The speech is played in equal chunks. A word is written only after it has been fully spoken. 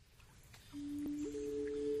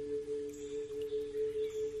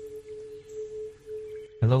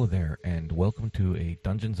Hello there, and welcome to a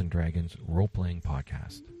Dungeons & Dragons role-playing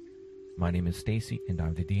podcast. My name is Stacy, and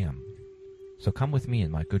I'm the DM. So come with me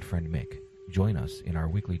and my good friend Mick. Join us in our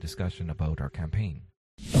weekly discussion about our campaign.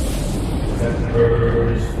 That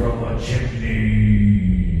burns from a chimney.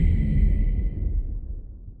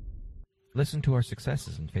 Listen to our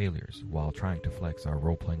successes and failures while trying to flex our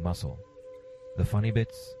role-playing muscle. The funny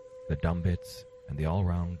bits, the dumb bits, and the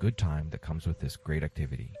all-around good time that comes with this great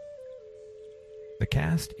activity. The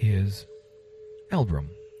cast is Elbrum,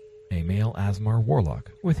 a male Asmar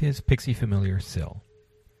warlock with his pixie familiar Syl.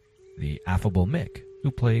 The affable Mick,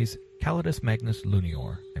 who plays Calidus Magnus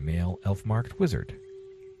Lunior, a male elf-marked wizard.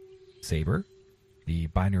 Saber, the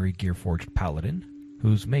binary gear-forged paladin,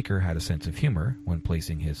 whose maker had a sense of humor when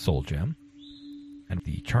placing his soul gem. And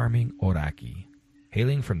the charming Oraki,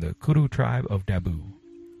 hailing from the Kuru tribe of Dabu,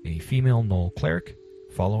 a female Gnoll cleric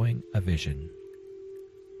following a vision.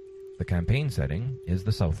 The campaign setting is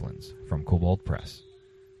the Southlands from Kobold Press.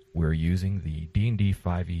 We're using the D&D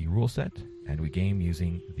 5e rule set, and we game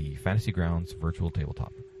using the Fantasy Grounds virtual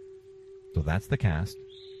tabletop. So that's the cast,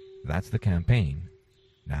 that's the campaign.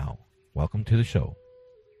 Now, welcome to the show.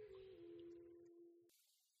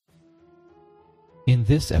 In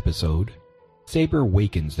this episode, Saber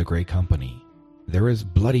wakens the Grey Company. There is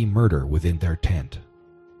bloody murder within their tent.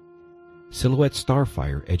 Silhouette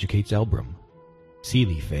Starfire educates Elbrum.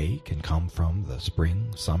 Seelie Fae can come from the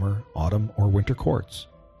spring, summer, autumn, or winter courts.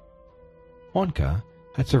 Onka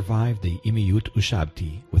had survived the Imiut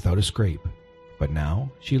Ushabti without a scrape, but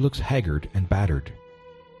now she looks haggard and battered.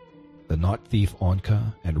 The knot thief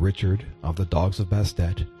Onka and Richard of the Dogs of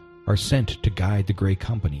Bastet are sent to guide the Grey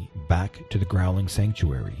Company back to the Growling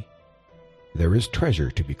Sanctuary. There is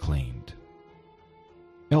treasure to be claimed.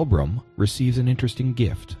 Elbrum receives an interesting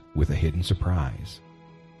gift with a hidden surprise.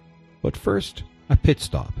 But first, a pit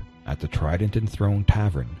stop at the Trident and Throne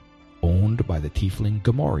Tavern, owned by the tiefling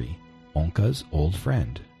Gamori, Onka's old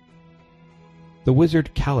friend. The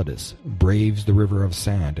wizard Calidus braves the river of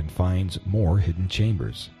sand and finds more hidden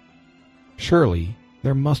chambers. Surely,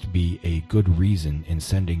 there must be a good reason in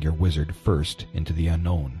sending your wizard first into the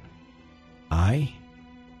unknown. I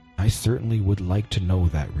certainly would like to know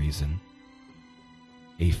that reason.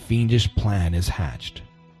 A fiendish plan is hatched.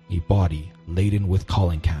 A body laden with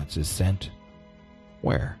calling cats is sent.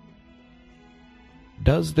 Where?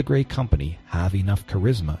 Does the Grey Company have enough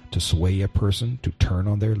charisma to sway a person to turn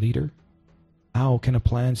on their leader? How can a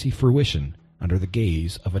plan see fruition under the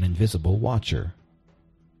gaze of an invisible watcher?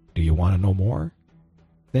 Do you want to know more?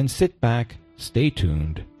 Then sit back, stay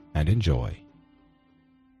tuned, and enjoy.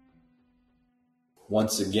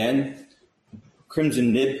 Once again,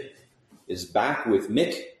 Crimson Nib is back with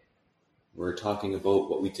Mick. We're talking about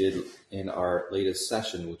what we did in our latest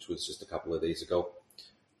session, which was just a couple of days ago.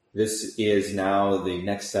 This is now the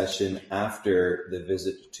next session after the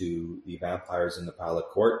visit to the vampires in the Pallid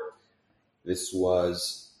Court. This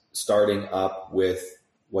was starting up with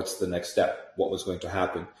what's the next step, what was going to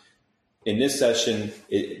happen. In this session,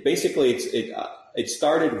 it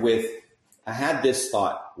started with, I had this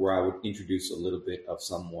thought where I would introduce a little bit of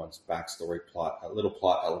someone's backstory plot, a little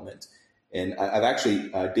plot element. And I've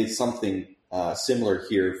actually did something similar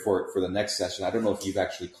here for the next session. I don't know if you've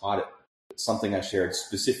actually caught it. Something I shared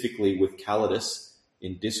specifically with Calidus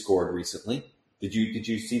in Discord recently. Did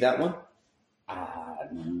you see that one?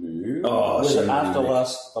 No. Oh, was it after the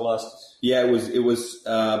last? Yeah, it was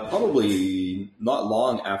probably not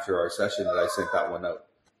long after our session that I sent that one out.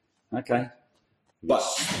 Okay. But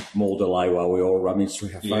More delay while we all rummage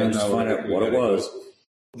through our phones to find out what it was.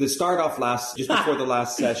 To start off just before the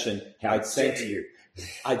last session, I'd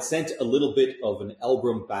sent a little bit of an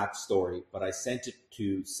Elbrum backstory, but I sent it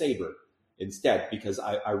to Saber instead because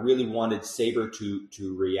I really wanted Saber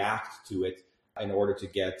to react to it in order to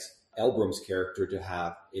get Elbrum's character to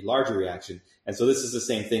have a larger reaction. And so this is the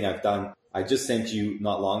same thing I've done. I just sent you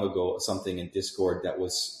not long ago something in Discord that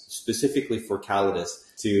was specifically for Calidus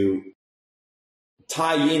to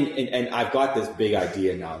tie in, and I've got this big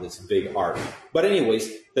idea now, this big arc. But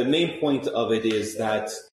anyways, the main point of it is that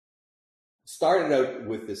started out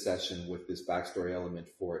with this session with this backstory element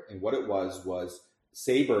for it. And what it was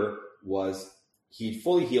Saber he'd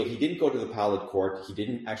fully healed. He didn't go to the Pallid Court. He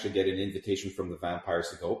didn't actually get an invitation from the vampires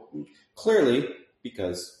to go. Clearly,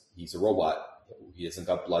 because he's a robot, he hasn't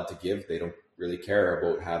got blood to give. They don't really care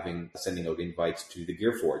about sending out invites to the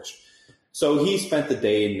Gearforged. So he spent the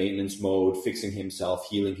day in maintenance mode, fixing himself,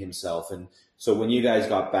 healing himself. And so when you guys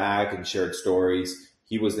got back and shared stories,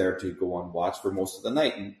 he was there to go on watch for most of the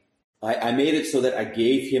night. And I made it so that I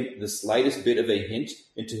gave him the slightest bit of a hint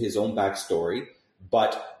into his own backstory,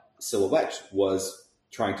 but Silhouette was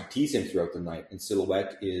trying to tease him throughout the night. And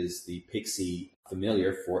Silhouette is the pixie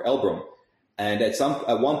familiar for Elbrum. And at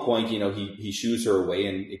one point, he shoos her away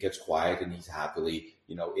and it gets quiet and he's happily,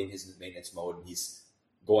 in his maintenance mode, and he's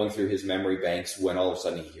going through his memory banks when all of a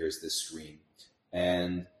sudden he hears this scream.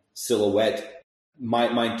 And Silhouette,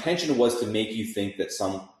 my intention was to make you think that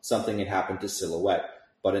something had happened to Silhouette,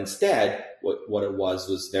 but instead what it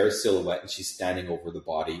was there's Silhouette and she's standing over the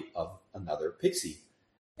body of another pixie.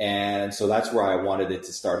 And so that's where I wanted it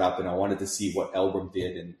to start up, and I wanted to see what Elbrum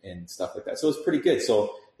did and stuff like that. So it was pretty good.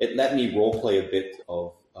 So it let me role play a bit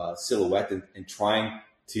of Silhouette and trying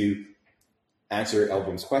to answer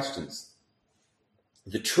Elbrum's questions.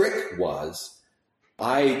 The trick was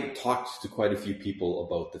I talked to quite a few people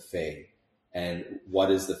about the Fae and what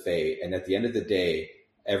is the Fae. And at the end of the day,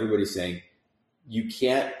 everybody's saying you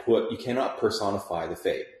cannot personify the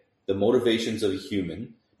Fae. The motivations of a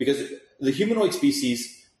human, because the humanoid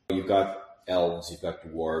species, you've got elves, you've got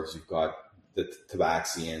dwarves, you've got the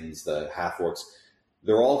Tabaxians, the half-orcs.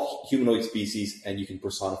 They're all humanoid species and you can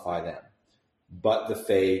personify them. But the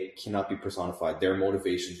Fae cannot be personified. Their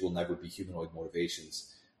motivations will never be humanoid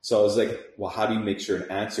motivations. So I was like, well, how do you make sure and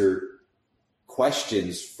answer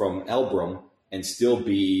questions from Elbrum and still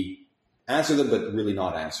answer them, but really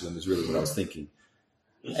not answer them is really what I was thinking.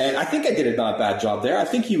 And I think I did a not bad job there. I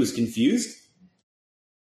think he was confused.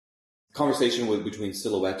 Conversation between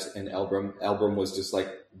Silhouette and Elbrum. Elbrum was just like,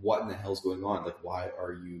 what in the hell's going on? Like, why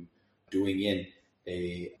are you doing in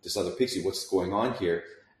this other pixie? What's going on here?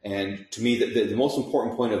 And to me, the most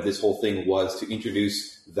important point of this whole thing was to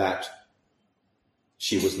introduce that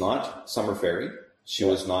she was not Summer Fairy. She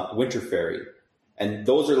was not Winter Fairy. And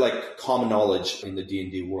those are like common knowledge in the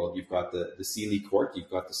D&D world. You've got the Seelie Court, you've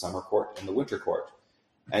got the Summer Court, and the Winter Court.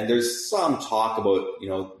 And there's some talk about,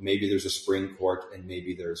 maybe there's a Spring Court and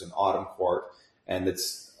maybe there's an Autumn Court. And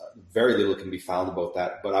it's very little can be found about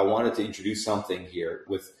that. But I wanted to introduce something here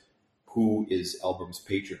with who is Elbrum's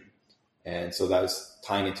patron. And so that was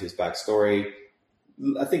tying into his backstory.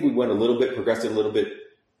 I think we progressed it a little bit.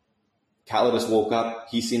 Calidus woke up.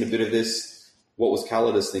 He's seen a bit of this. What was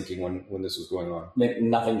Calidus thinking when this was going on?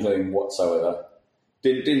 Nothing to him whatsoever.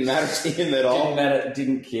 Didn't matter to him at all?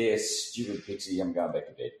 Didn't care. Stupid pixie, I'm going back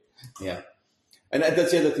to bed. Yeah. And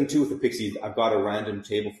that's the other thing, too, with the pixie. I've got a random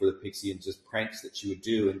table for the pixie and just pranks that she would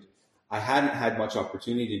do. And I hadn't had much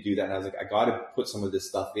opportunity to do that. And I was like, I got to put some of this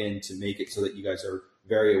stuff in to make it so that you guys are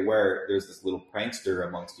very aware there's this little prankster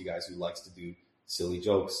amongst you guys who likes to do silly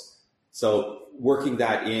jokes. So working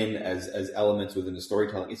that in as elements within the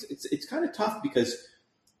storytelling, it's kind of tough because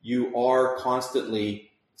you are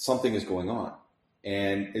constantly, something is going on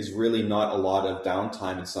and is really not a lot of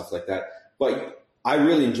downtime and stuff like that. But I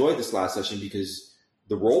really enjoyed this last session because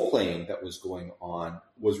the role playing that was going on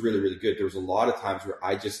was really, really good. There was a lot of times where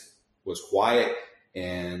I just was quiet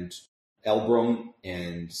and Elbrum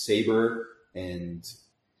and Saber and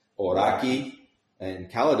Oraki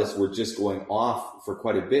and Calidus were just going off for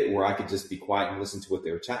quite a bit where I could just be quiet and listen to what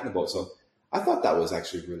they were chatting about. So I thought that was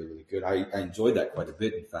actually really, really good. I enjoyed that quite a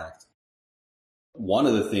bit, in fact. One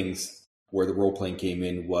of the things where the role-playing came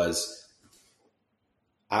in was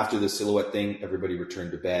after the Silhouette thing, everybody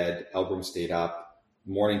returned to bed. Elbrum stayed up.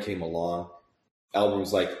 Morning came along.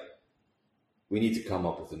 Elbrum's like, we need to come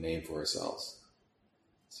up with a name for ourselves.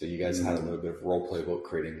 So you guys had a little bit of role play about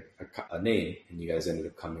creating a name, and you guys ended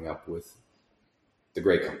up coming up with the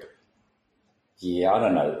Grey Company. Yeah, I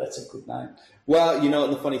don't know that that's a good name. Well,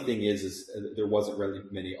 the funny thing is there wasn't really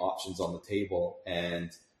many options on the table,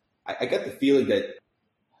 and I got the feeling that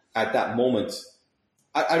at that moment,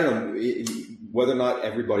 I don't know whether or not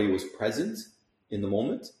everybody was present in the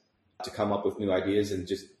moment to come up with new ideas and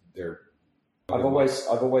just their. I've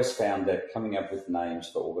always found that coming up with names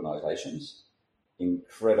for organisations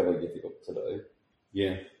incredibly difficult to do.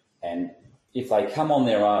 Yeah. And if they come on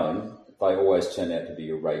their own, they always turn out to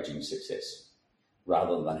be a raging success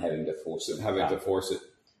rather than having to force it.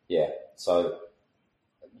 Yeah. So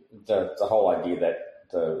the whole idea that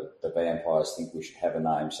the vampires think we should have a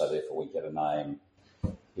name, so therefore we get a name,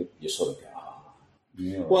 you sort of go,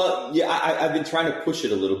 yeah. Well, yeah, I've been trying to push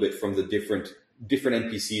it a little bit from the different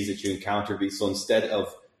NPCs that you encounter. So instead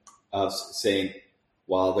of saying,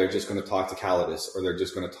 well, they're just going to talk to Calidus or they're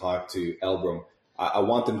just going to talk to Elbrum, I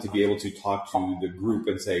want them to be able to talk to the group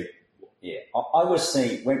and say... Yeah, I was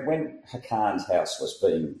seeing, when Hakan's house was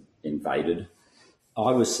being invaded,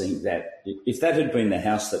 I was seeing that if that had been the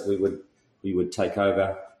house that we would take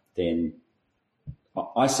over, then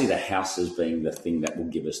I see the house as being the thing that will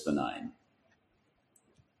give us the name.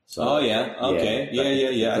 So, oh, yeah. Okay.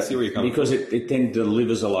 Yeah. I see where you're coming from. Because it then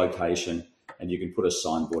delivers a location and you can put a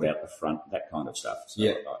signboard out the front, that kind of stuff. So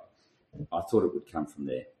yeah. I thought it would come from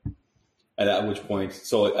there. And at which point,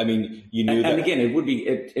 so I mean, you knew that. And again, it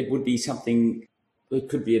would be something. It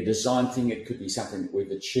could be a design thing. It could be something that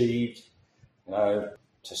we've achieved,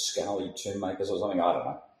 Tuscali Tomb Makers or something. I don't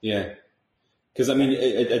know. Yeah. Because, I mean,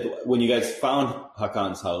 when you guys found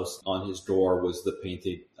Hakan's house, on his door was the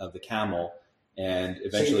painting of the camel, and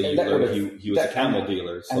eventually you learned he was a camel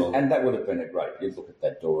dealer. So. And that would have been a great, you'd look at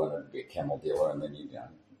that door and it would be a camel dealer, and then you'd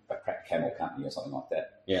a crack camel company or something like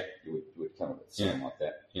that. Yeah. You would come up with something like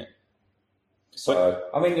that. Yeah. So,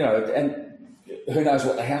 I mean, and who knows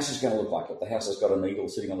what the house is going to look like. If the house has got an eagle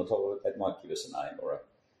sitting on the top of it, that might give us a name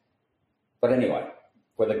But anyway,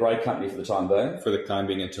 we're the great company for the time being. For the time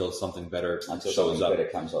being, until something better shows up. Better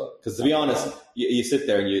comes up. Because to be honest, you sit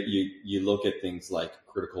there and you look at things like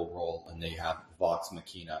Critical Role, and they have Vox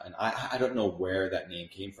Machina, and I don't know where that name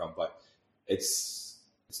came from, but it's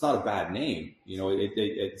not a bad name.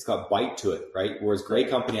 It's got bite to it, right? Whereas Grey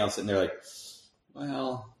Company, I'm sitting there like,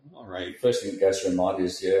 well, all right. First thing that goes through my mind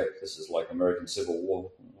is, this is like American Civil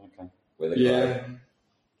War. Okay, we're the great.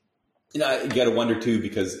 You got to wonder too,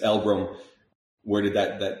 because Elbrum. Where did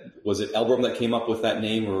that was it Elbrum that came up with that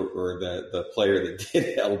name, or the player that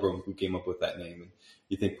did Elbrum who came up with that name? And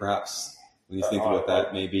you think perhaps when you think about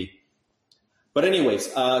that, maybe. But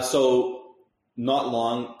anyways, so not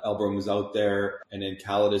long, Elbrum is out there, and then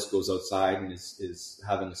Calidus goes outside and is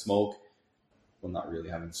having a smoke. Well, not really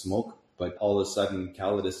having a smoke, but all of a sudden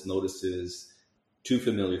Calidus notices two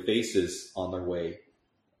familiar faces on their way,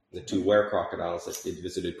 the two were-crocodiles that they'd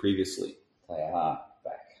visited previously. They are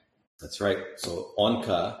back. That's right. So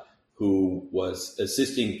Onka, who was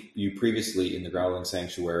assisting you previously in the Growling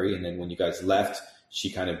Sanctuary, and then when you guys left,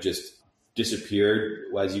 she kind of just disappeared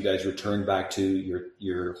as you guys returned back to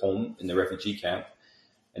your home in the refugee camp.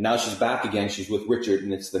 And now she's back again. She's with Richard,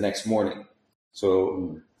 and it's the next morning.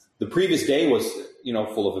 So the previous day was,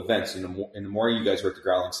 full of events. In the morning, you guys were at the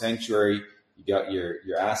Growling Sanctuary. You got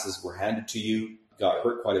your asses were handed to you. You got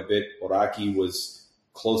hurt quite a bit. Oraki was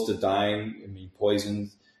close to dying,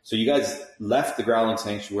 poisoned. So you guys left the Growling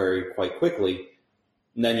Sanctuary quite quickly,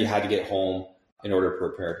 and then you had to get home in order to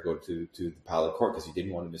prepare to go to the Pallid Court because you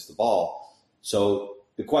didn't want to miss the ball. So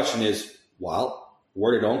the question is, well,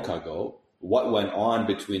 where did Onka go? What went on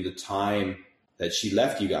between the time that she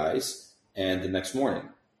left you guys and the next morning?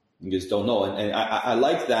 You just don't know. And I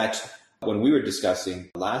like that when we were discussing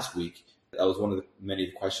last week, that was one of the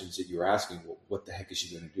many questions that you were asking. Well, what the heck is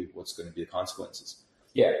she going to do? What's going to be the consequences?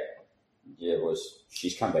 Yeah,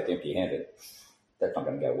 she's come back empty-handed. That's not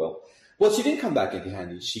going to go well. Well, she didn't come back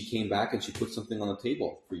empty-handed. She came back and she put something on the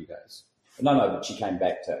table for you guys. No, but she came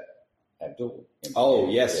back to Abdul. Oh,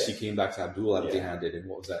 yes, she came back to Abdul empty-handed. And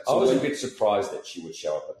what was that? So I was a bit surprised that she would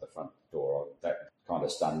show up at the front door. That kind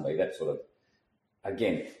of stunned me. That sort of,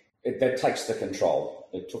 again, that takes the control.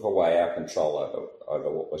 It took away our control over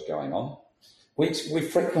what was going on. We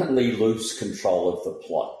frequently lose control of the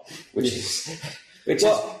plot, which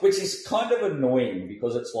is kind of annoying,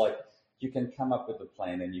 because it's like you can come up with a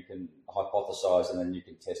plan and you can hypothesize and then you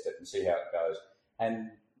can test it and see how it goes.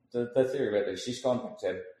 And the theory about this, she's gone back to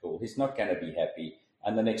Abdul. He's not going to be happy.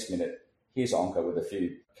 And the next minute, here's Onka with a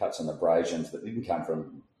few cuts and abrasions that didn't come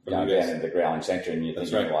from down in the Growling Sanctuary. And you're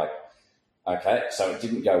thinking okay, so it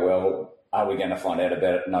didn't go well. Are we going to find out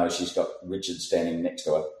about it? No, she's got Richard standing next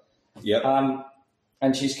to her. Yep.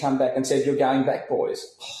 And she's come back and said, "You're going back,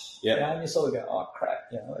 boys." Yeah. And you sort of go, "Oh crap!"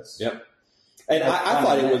 Yep. And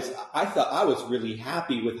I thought I was really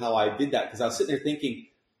happy with how I did that, because I was sitting there thinking,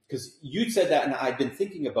 because you'd said that, and I'd been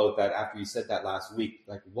thinking about that after you said that last week.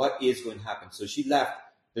 Like, what is going to happen? So she left.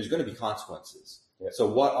 There's going to be consequences. Yep. So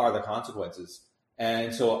what are the consequences?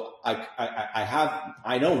 And so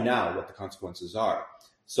I know now what the consequences are.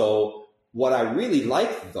 So what I really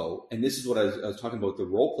liked, though, and this is what I was talking about the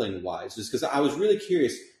role-playing wise, is because I was really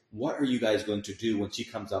curious, what are you guys going to do when she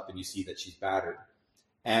comes up and you see that she's battered?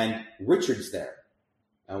 And Richard's there.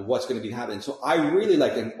 And what's going to be happening? So I really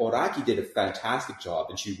liked it. And Oraki did a fantastic job,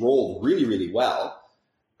 and she rolled really, really well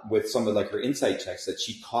with some of her insight checks, that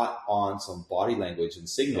she caught on some body language and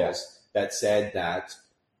signals that said that.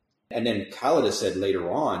 And then Calidus said later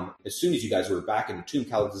on, as soon as you guys were back in the tomb,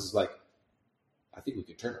 Calidus is like, I think we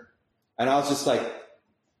could turn her. And I was just like,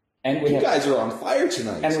 and you guys are on fire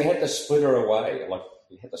tonight. And we had to split her away. Like,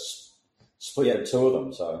 we had to split the two of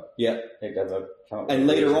them. So and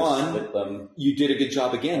later on, you did a good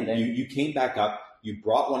job again. You came back up. You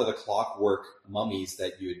brought one of the clockwork mummies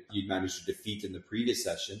that you'd managed to defeat in the previous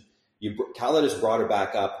session. Calidus brought her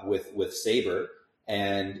back up with Saber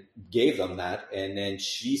and gave them that. And then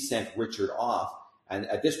she sent Richard off. And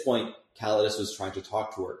at this point, Calidus was trying to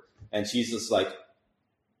talk to her. And she's just like,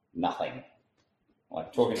 nothing.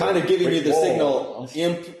 Like talking kind of giving you the wall.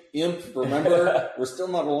 signal, imp, remember, we're still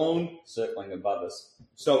not alone. Circling above us.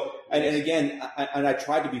 So, and again, I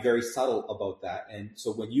tried to be very subtle about that. And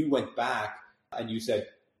so when you went back and you said,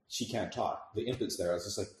 she can't talk, the imp is there, I was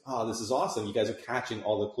just like, oh, this is awesome. You guys are catching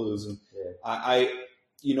all the clues. And I've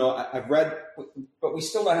read. But we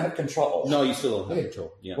still don't have control. No, you still don't have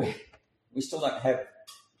control. Yeah. We still don't have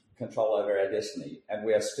control over our destiny. And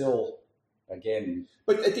we are still, again...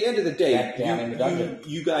 But at the end of the day,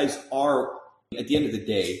 you guys are, at the end of the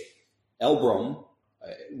day, Elbrum,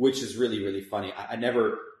 which is really, really funny. I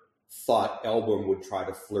never thought Elbrum would try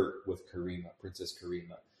to flirt with Karima, Princess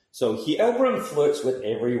Karima. So Elbrum flirts with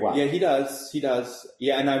everyone. Yeah, he does.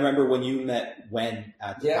 Yeah, and I remember when you met Wen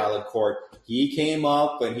at the Pilot Court, he came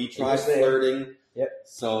up and he tried flirting. Yep.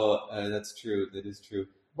 So that's true. That is true.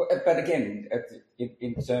 But again,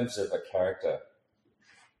 in terms of a character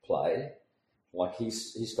play, like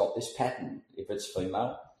he's got this pattern. If it's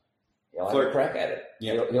female, he'll have a crack at it.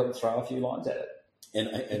 Yeah. He'll throw a few lines at it. And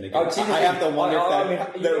again, I have to wonder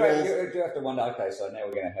you do have to wonder, okay, so now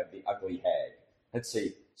we're going to have the ugly hag. Let's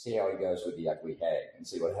see how he goes with the ugly hag and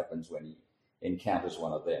see what happens when he encounters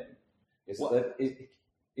one of them. Is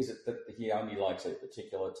it that he only likes a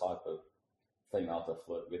particular type of female to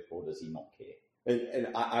flirt with, or does he not care? And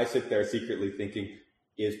I sit there secretly thinking,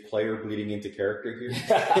 is player bleeding into character here?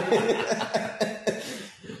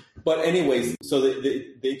 But anyways, so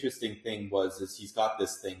the interesting thing is he's got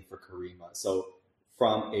this thing for Karima. So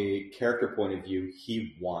from a character point of view,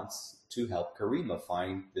 he wants to help Karima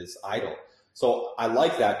find this idol. So I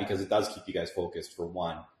like that because it does keep you guys focused, for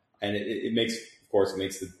one. And it makes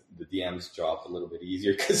the DM's job a little bit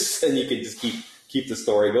easier, because then you can just keep the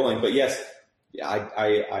story going. But yes,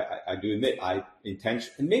 I do admit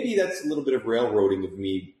and maybe that's a little bit of railroading of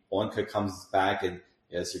me. Onka comes back and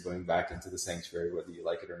yes, you're going back into the sanctuary, whether you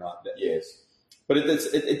like it or not. Yes. But at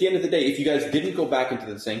the end of the day, if you guys didn't go back into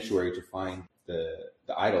the sanctuary to find the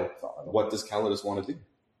idol, what does Calidus want to do?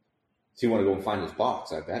 Does he want to go and find his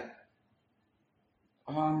box, I bet?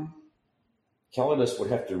 Calidus would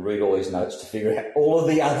have to read all his notes to figure out all of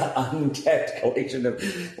the other untapped collection of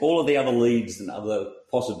all of the other leads and other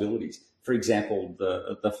possibilities. For example,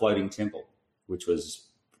 the floating temple, which was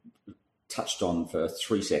touched on for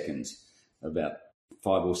 3 seconds about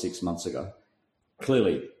 5 or 6 months ago.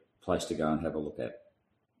 Clearly a place to go and have a look at.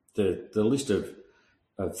 The list of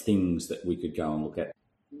things that we could go and look at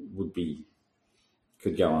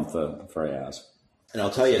could go on for hours. And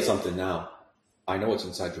I'll tell you something now. I know what's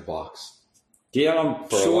inside your box. Yeah, I'm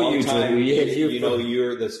sure you do. Yeah,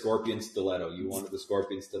 you're the Scorpion Stiletto. You wanted the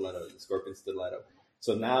Scorpion Stiletto.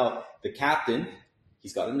 So now the captain,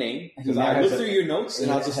 he's got a name. Because I looked through your notes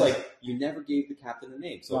and I was just like, you never gave the captain a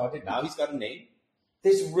name. So now he's got a name.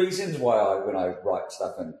 There's reasons why when I write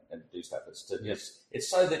stuff and do stuff, it's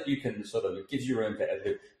so that you can it gives you room for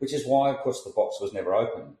editing, which is why, of course, the box was never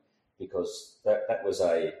opened, because that was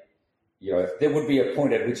there would be a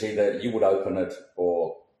point at which either you would open it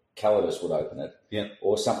or Calidus would open it,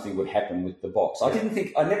 or something would happen with the box. I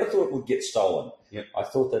never thought it would get stolen. Yep. I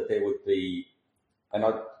thought that there would be, and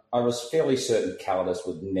I was fairly certain Calidus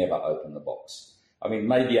would never open the box. I mean,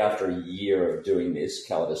 maybe after a year of doing this,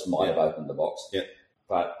 Calidus might have opened the box. Yeah.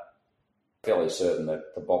 But fairly certain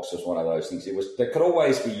that the box was one of those things. That could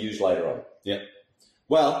always be used later on. Yeah.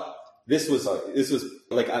 Well, this was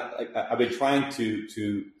like I've been trying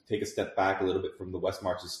to take a step back a little bit from the West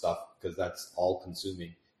Marches stuff, because that's all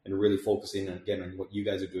consuming, and really focusing again on what you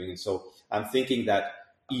guys are doing. And so I'm thinking that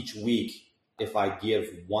each week, if I give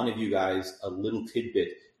one of you guys a little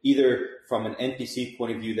tidbit, either from an NPC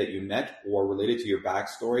point of view that you met or related to your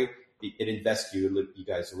backstory, it invests you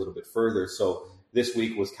guys a little bit further. So this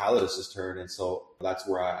week was Calidus' turn, and so that's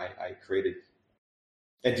where I created.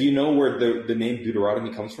 And do you know where the name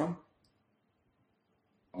Deuteronomy comes from?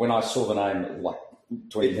 When I saw the name like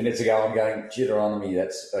 20 minutes ago, I'm going, Deuteronomy,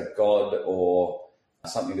 that's a god or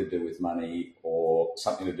something to do with money or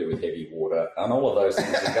something to do with heavy water, and all of those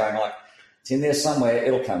things are going like, it's in there somewhere,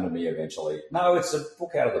 it'll come to me eventually. No, it's a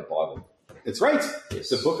book out of the Bible. It's right.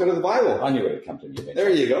 Yes. It's a book out of the Bible. I knew it would come to me eventually. There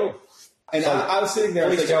you go. And so, I was sitting there.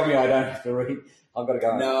 Please tell me I don't have to read. I've got to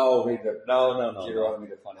go and read the Deuteronomy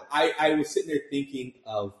to find it. I was sitting there thinking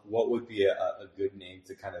of what would be a good name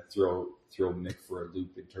to kind of throw Mick for a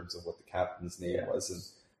loop in terms of what the captain's name was.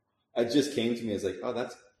 And it just came to me as like, oh,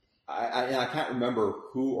 that's... I can't remember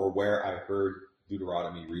who or where I heard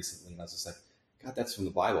Deuteronomy recently. And I was just like, God, that's from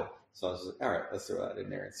the Bible. So I was like, all right, let's throw that in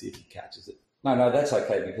there and see if he catches it. No, that's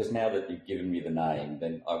okay, because now that you've given me the name,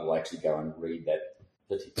 then I will actually go and read that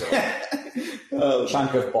particular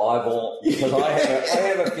chunk of Bible, because I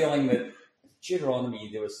have a feeling that Deuteronomy,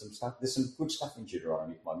 there was some stuff. There's some good stuff in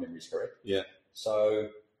Deuteronomy, if my memory's correct. Yeah. So,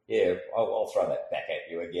 yeah, I'll throw that back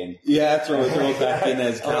at you again. Yeah, throw it back in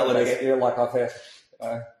as Calidus. Like I've had.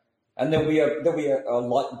 And there'll be a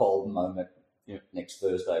light bulb moment next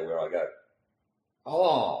Thursday where I go,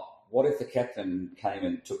 oh, what if the captain came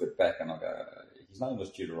and took it back? And I go, his name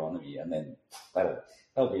was Deuteronomy, and then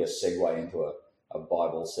that'll be a segue into a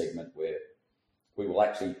Bible segment where we will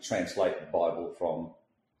actually translate the Bible from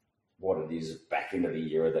what it is back into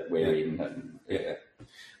the era that we're in, and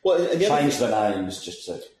well, change the names just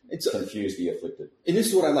to confuse the afflicted. And this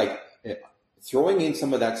is what I like, throwing in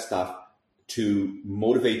some of that stuff to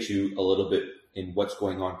motivate you a little bit in what's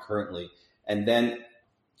going on currently, and then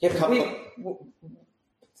I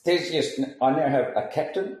now have a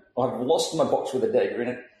captain. I've lost my box with a dagger in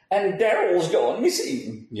it, and Daryl's gone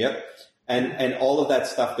missing. Yep, and all of that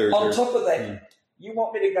stuff. On top of that, you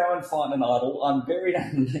want me to go and find an idol? I'm buried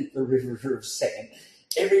underneath the river of sand.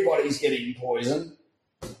 Everybody's getting poisoned,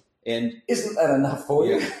 and isn't that enough for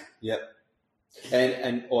you? Yep.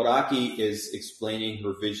 And Oraki is explaining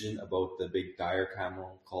her vision about the big dire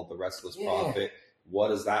camel called the Restless Prophet. What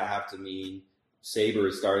does that have to mean? Saber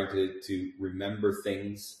is starting to remember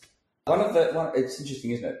things. It's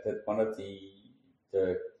interesting, isn't it, that one of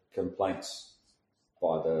the complaints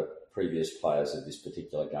by the previous players of this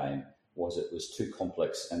particular game was it was too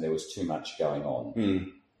complex and there was too much going on.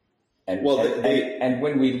 And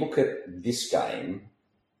when we look at this game,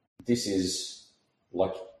 this is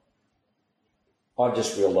like, I've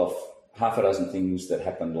just reeled off half a dozen things that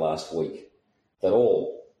happened last week that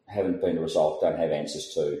all haven't been resolved, don't have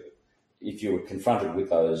answers to. If you were confronted with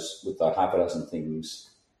the half a dozen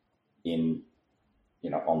things on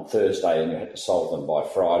Thursday and you had to solve them by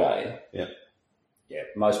Friday,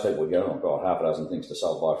 most people would go, oh, God, half a dozen things to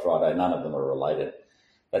solve by Friday. None of them are related.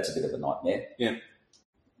 That's a bit of a nightmare. Yeah.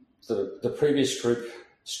 So the previous group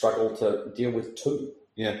struggled to deal with two.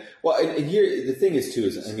 Yeah. Well, and here the thing is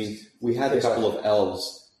too we had a couple of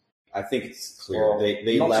elves. I think it's clear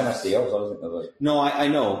they not left. So much the elves. I wasn't. No, I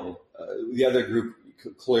know the other group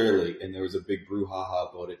clearly, and there was a big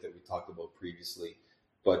brouhaha about it that we talked about previously.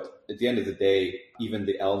 But at the end of the day, even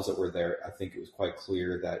the elves that were there, I think it was quite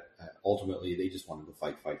clear that ultimately they just wanted to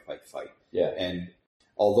fight. Yeah. And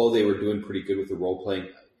although they were doing pretty good with the role playing,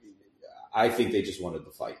 I think they just wanted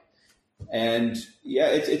to fight. And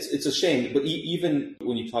it's a shame. But even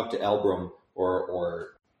when you talk to Elbrum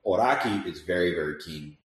or Oraki is very, very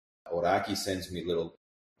keen. Oraki sends me little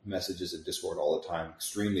messages in Discord all the time,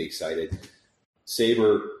 extremely excited.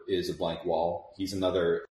 Saber is a blank wall. He's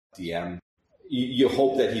another DM. You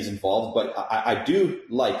hope that he's involved, but I do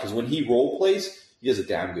like, because when he role plays, he does a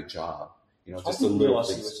damn good job. Just a little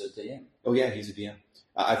things. He was a DM. Oh yeah, he's a DM.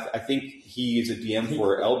 I think he is a DM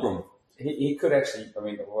for Elbrum. He could actually.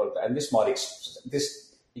 And this might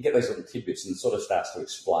you get those little tidbits and it sort of starts to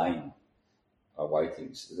explain away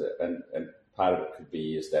things. And part of it could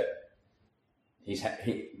be is that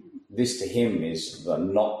this to him is the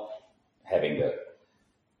not having to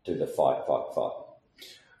do the fight.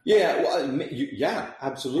 Yeah, well,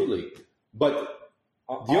 absolutely. But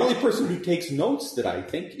the only person who takes notes that I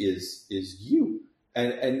think is you.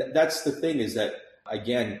 And that's the thing, is that,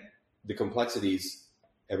 again, the complexities,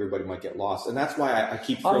 everybody might get lost. And that's why I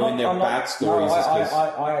keep throwing their backstories. No,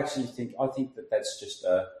 I actually think that's just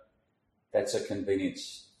that's a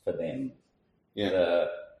convenience for them. Yeah.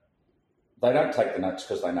 They don't take the notes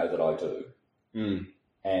because they know that I do. Mm.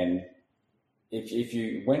 And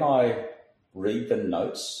when I read the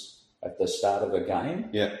notes at the start of a game,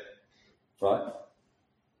 right?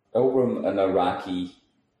 Elbrum and Oraki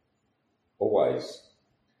always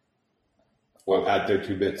add their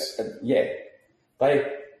 2 bits.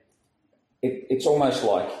 It's almost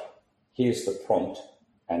like here's the prompt,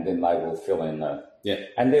 and then they will fill in the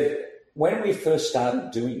And when we first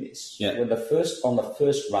started doing this, on the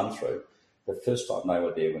first run through, the first time they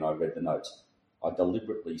were there when I read the notes, I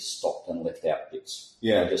deliberately stopped and left out bits.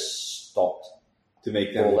 Yeah. I just stopped to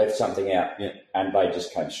make them, or left something out, and they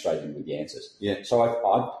just came straight in with the answers. Yeah. So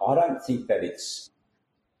I don't think that it's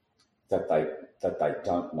that they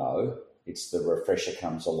don't know. It's the refresher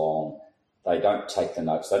comes along. They don't take the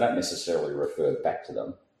notes. They don't necessarily refer back to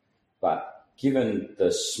them. But given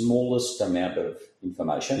the smallest amount of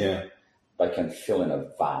information, they can fill in a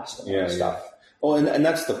vast amount of stuff. Oh, and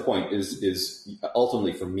that's the point, is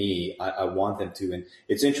ultimately for me, I want them to. And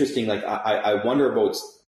it's interesting, like I wonder about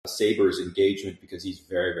Saber's engagement, because he's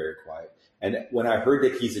very, very quiet. And when I heard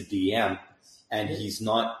that he's a DM and he's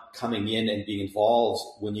not coming in and being involved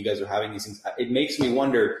when you guys are having these things, it makes me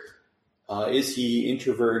wonder, is he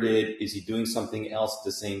introverted? Is he doing something else at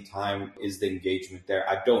the same time? Is the engagement there?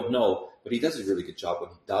 I don't know. but he does a really good job when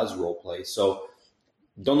he does role play. So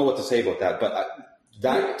don't know what to say about that, but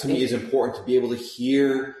that to me is important, to be able to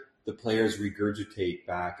hear the players regurgitate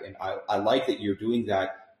back. And I like that you're doing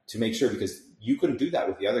that to make sure, because you couldn't do that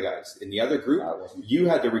with the other guys. In the other group, you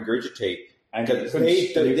had to regurgitate. And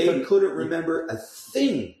they couldn't remember a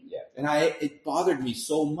thing. Yeah. And it bothered me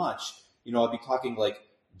so much. I'd be talking like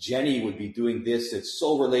Jenny would be doing this. It's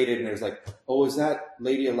so related. And it was like, oh, is that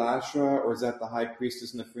Lady Elashra or is that the High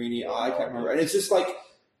Priestess Nefrini? I can't remember. And it's just like,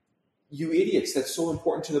 you idiots. That's so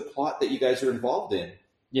important to the plot that you guys are involved in.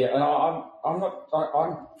 Yeah. And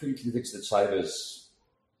I'm pretty convinced that Saber's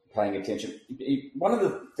paying attention. One of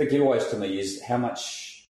the giveaways to me is how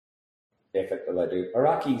much effort do they do.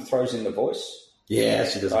 Araki throws in the voice. Yeah,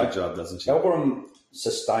 she does a good job, doesn't she? Elbrum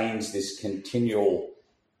sustains this continual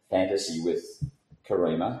fantasy with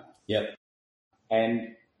Karima. Yep.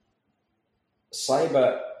 And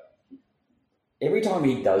Saber, every time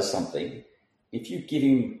he does something, if you give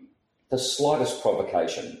him the slightest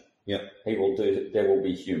provocation, yep, there will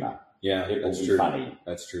be humour. Yeah, it will be funny.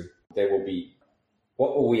 That's true. There will be,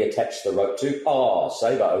 what will we attach the rope to? Oh,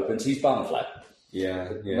 Saber opens his bum flap. Yeah.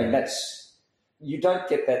 I mean, you don't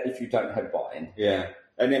get that if you don't have buy-in. Yeah.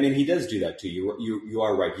 And I mean, he does do that too. You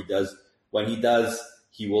are right. He does. When he does,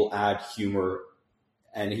 he will add humor,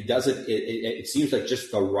 and he does it. It seems like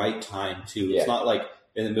just the right time too. Yeah. It's not like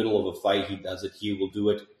in the middle of a fight he does it. He will do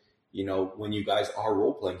it. When you guys are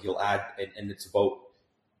role playing, he'll add, and it's about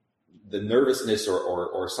the nervousness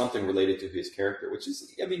or something related to his character, which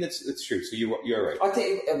is, I mean, it's true. So you're right. I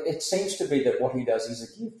think it seems to be that what he does is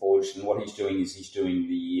a Gearforged, and what he's doing is he's doing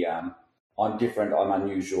the I'm different, I'm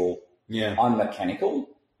unusual, I'm mechanical.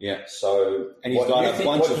 Yeah. So and he's got a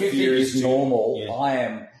bunch of fears. What you think is normal, I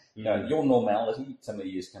am. Your normality to me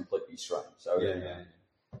is completely strange. So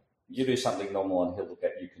you do something normal, and he'll look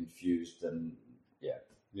at you confused, and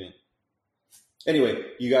yeah. Anyway,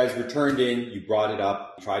 you guys returned in, you brought it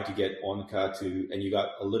up, tried to get Onka and you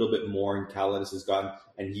got a little bit more, and Calidus has gotten,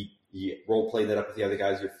 and he role-played that up with the other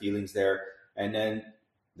guys, your feelings there, and then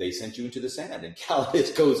they sent you into the sand, and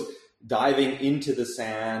Calidus goes diving into the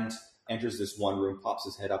sand, enters this one room, pops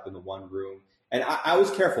his head up in the one room, and I was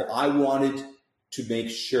careful. I wanted to make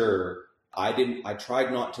sure I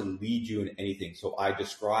tried not to lead you in anything, so I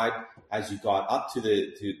described as you got up to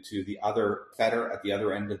the other fetter at the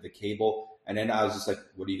other end of the cable. And then I was just like,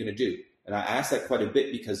 what are you going to do? And I asked that quite a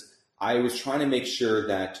bit because I was trying to make sure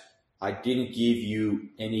that I didn't give you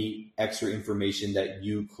any extra information that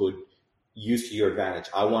you could use to your advantage.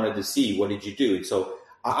 I wanted to see, what did you do? And so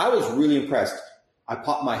I was really impressed. I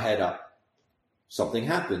popped my head up. Something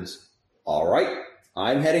happens. All right,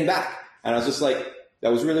 I'm heading back. And I was just like,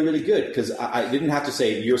 that was really, really good, because I didn't have to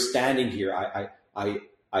say, you're standing here.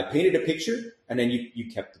 I painted a picture, and then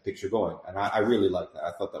you kept the picture going. And I really liked that.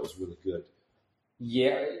 I thought that was really good.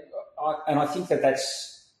 Yeah, and I think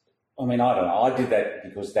that's, I mean, I don't know. I did that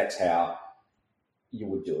because that's how you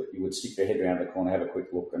would do it. You would stick your head around the corner, have a quick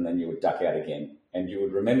look, and then you would duck out again. And you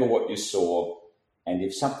would remember what you saw. And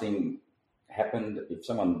if something happened, if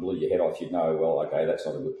someone blew your head off, you'd know, well, okay, that's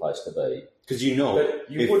not a good place to be. Because you know.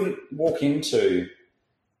 But you wouldn't walk into,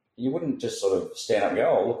 you wouldn't just sort of stand up and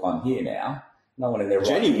go, oh, look, I'm here now. No one in their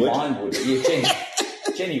right mind would. Yeah,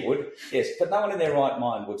 Jenny would, yes. But no one in their right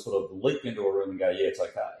mind would sort of leap into a room and go, yeah, it's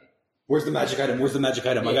okay. Where's the magic item? Where's the magic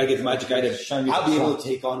item? I got to get the magic item. I'll be able to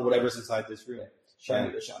take on whatever's inside this room. Show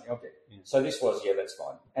me the shiny object. Yeah. So this was, that's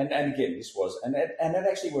fine. And again, this was, and it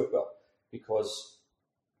actually worked well, because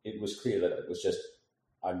it was clear that it was just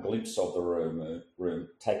a glimpse of the room,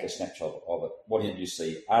 take a snapshot of it. What did you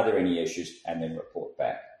see? Are there any issues? And then report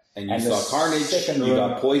back. And you saw carnage, you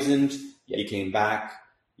got poisoned, you came back,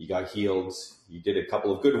 you got healed, you did a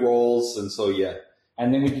couple of good rolls, and so,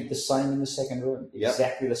 And then we did the same in the second room.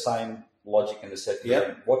 Exactly the same logic in the second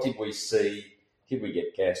room. What did we see? Did we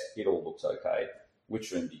get gassed? It all looks okay.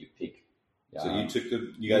 Which room do you pick? So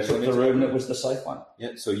you guys took the room that was the safe one.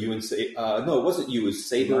 Yeah, so you and no, it wasn't you, it was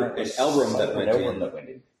Saber and Elbrum that went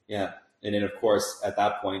in. Yeah, and then, of course, at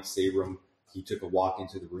that point, Sabrum, he took a walk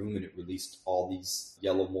into the room, and it released all these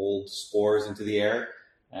yellow mold spores into the air.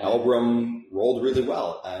 Elbrum rolled really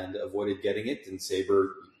well and avoided getting it, and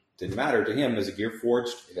Saber, didn't matter to him as a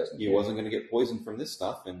Gearforged. He wasn't going to get poisoned from this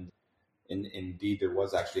stuff, and indeed there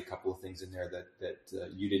was actually a couple of things in there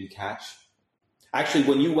that you didn't catch. Actually,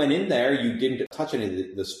 when you went in there, you didn't touch any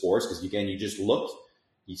of the spores, because again, you just looked,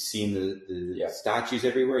 you seen the statues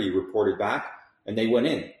everywhere, you reported back, and they went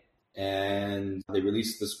in and they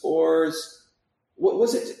released the spores. What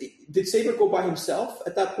was it? Did Saber go by himself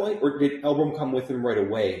at that point, or did Elbrum come with him right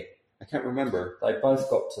away? I can't remember. They both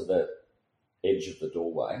got to the edge of the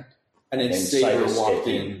doorway, And then Saber walked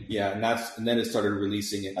in. Yeah, and then it started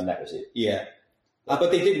releasing it. And that was it. Yeah.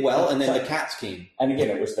 But they did well, and then the cats came. And again,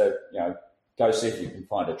 it was go see if you can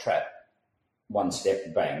find a trap. One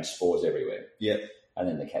step, bang, spores everywhere. Yeah. And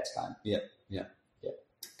then the cats came. Yeah.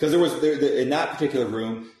 Because there was in that particular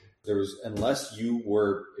room, unless you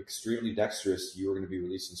were extremely dexterous, you were going to be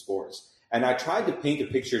releasing spores. And I tried to paint a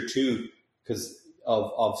picture too, because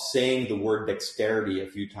of saying the word dexterity a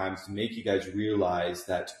few times to make you guys realize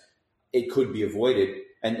that it could be avoided.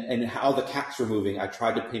 And how the cats were moving, I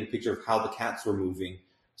tried to paint a picture of how the cats were moving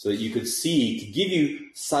so that you could see, to give you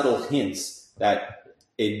subtle hints that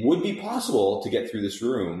it would be possible to get through this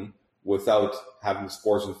room without having the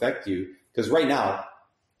spores infect you. Because right now,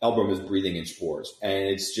 Elbrum is breathing in spores, and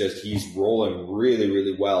it's just he's rolling really,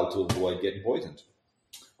 really well to avoid getting poisoned.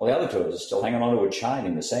 Well, the other two are still hanging onto a chain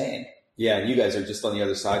in the sand. Yeah, and you guys are just on the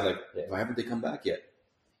other side, like, why haven't they come back yet?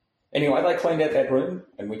 Anyway, they cleaned out that room,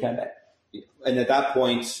 and we came back. And at that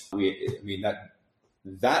point,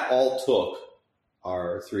 that all took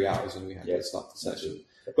our 3 hours, and we had to stop the session.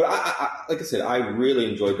 But I like I said, I really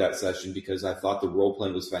enjoyed that session because I thought the role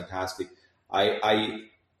playing was fantastic. I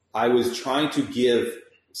was trying to give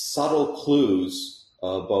subtle clues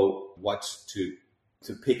about what to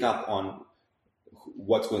pick up on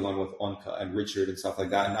what's going on with Onka and Richard and stuff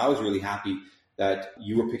like that. And I was really happy that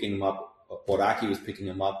you were picking them up. Boraki was picking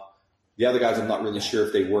them up. The other guys, I'm not really sure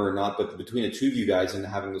if they were or not, but between the two of you guys and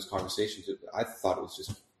having those conversations, I thought it was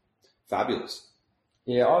just fabulous.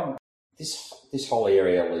 Yeah, this whole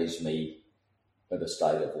area leaves me at a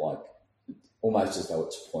state of almost as though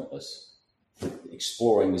it's pointless.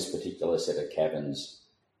 Exploring this particular set of caverns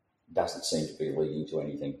doesn't seem to be leading to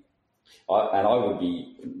anything.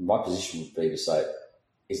 My position would be to say,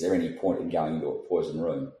 is there any point in going into a poison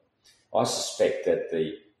room? I suspect that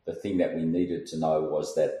the thing that we needed to know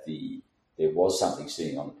was that there was something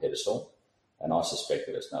sitting on the pedestal, and I suspect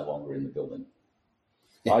that it's no longer in the building.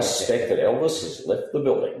 I suspect that Elvis has left the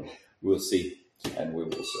building. We'll see. And we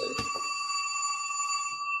will see.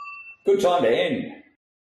 Good time to end.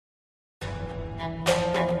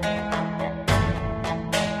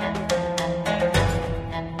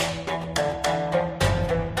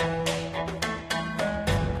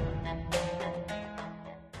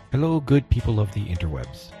 Hello, good people of the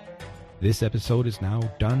interwebs. This episode is now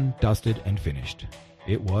done, dusted, and finished.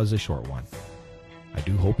 It was a short one. I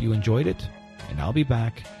do hope you enjoyed it, and I'll be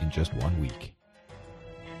back in just 1 week.